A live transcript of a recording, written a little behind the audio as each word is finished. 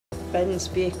Ben's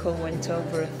vehicle went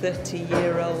over a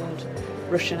 30-year-old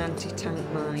Russian anti-tank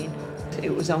mine.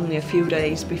 It was only a few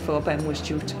days before Ben was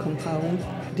due to come home.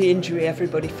 The injury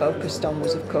everybody focused on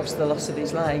was, of course, the loss of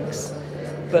his legs,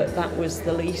 but that was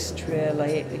the least,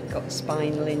 really. He got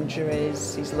spinal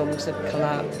injuries, his lungs had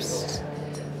collapsed,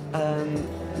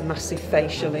 massive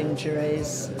facial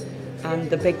injuries, and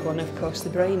the big one, of course, the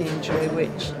brain injury,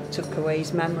 which took away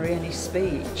his memory and his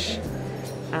speech.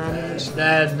 And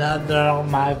there's nothing on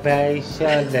my face,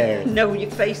 is there? No, your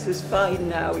face is fine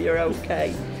now, you're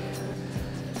okay.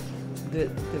 The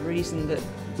reason that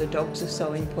the dogs are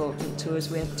so important to us,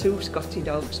 we had 2 Scotty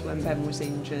dogs when Ben was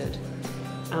injured,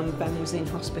 and Ben was in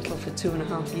hospital for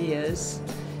 2.5 years,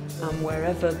 and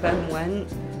wherever Ben went,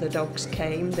 the dogs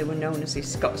came. They were known as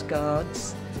his Scots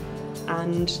Guards,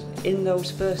 and in those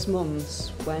first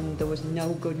months when there was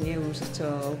no good news at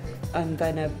all, and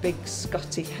then a big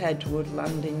Scotty head would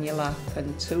land in your lap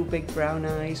and 2 big brown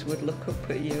eyes would look up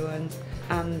at you,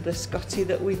 and the Scotty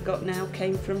that we've got now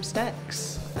came from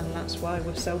Stex, and that's why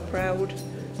we're so proud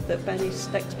that Ben is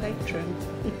Stex patron.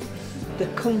 The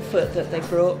comfort that they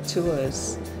brought to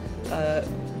us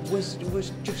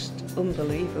was just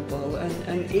unbelievable,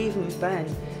 and even Ben,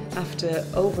 after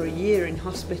over a year in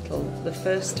hospital, the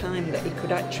first time that he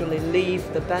could actually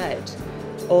leave the bed,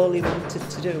 all he wanted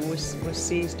to do was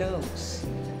see his dogs.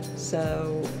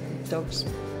 So dogs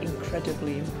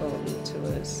incredibly important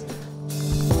to us.